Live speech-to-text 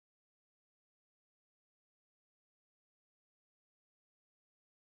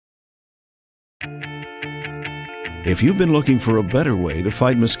If you've been looking for a better way to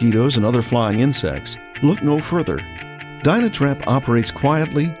fight mosquitoes and other flying insects, look no further. Dynatrap operates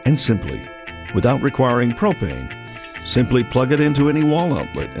quietly and simply, without requiring propane. Simply plug it into any wall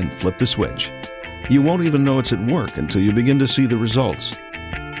outlet and flip the switch. You won't even know it's at work until you begin to see the results.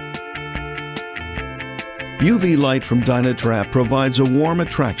 UV light from Dynatrap provides a warm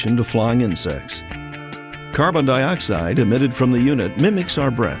attraction to flying insects. Carbon dioxide emitted from the unit mimics our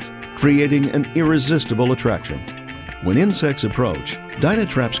breath, creating an irresistible attraction. When insects approach,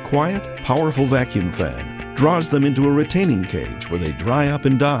 Dynatrap's quiet, powerful vacuum fan draws them into a retaining cage where they dry up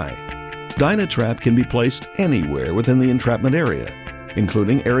and die. Dynatrap can be placed anywhere within the entrapment area,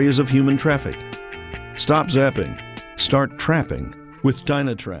 including areas of human traffic. Stop zapping. Start trapping with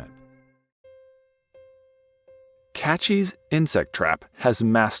Dynatrap. Catchy's insect trap has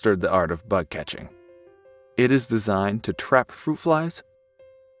mastered the art of bug catching. It is designed to trap fruit flies,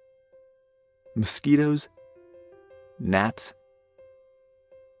 mosquitoes, gnats,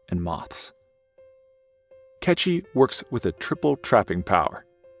 and moths. Catchy works with a triple trapping power.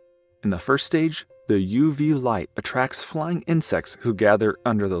 In the first stage, the UV light attracts flying insects who gather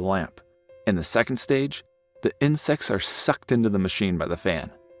under the lamp. In the second stage, the insects are sucked into the machine by the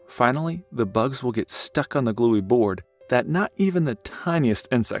fan. Finally, the bugs will get stuck on the gluey board that not even the tiniest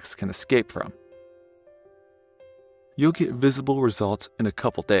insects can escape from. You'll get visible results in a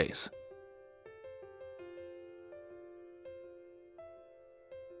couple days.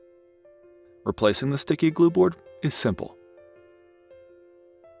 Replacing the sticky glue board is simple.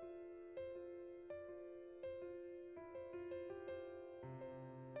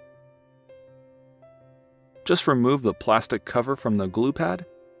 Just remove the plastic cover from the glue pad,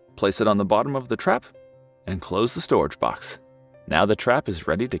 place it on the bottom of the trap, and close the storage box. Now the trap is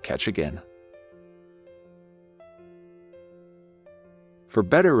ready to catch again. For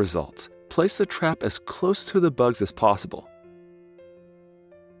better results, place the trap as close to the bugs as possible.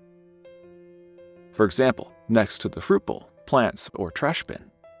 For example, next to the fruit bowl, plants, or trash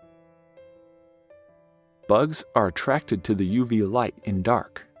bin. Bugs are attracted to the UV light in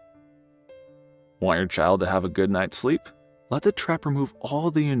dark. Want your child to have a good night's sleep? Let the trap remove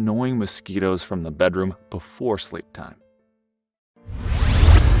all the annoying mosquitoes from the bedroom before sleep time.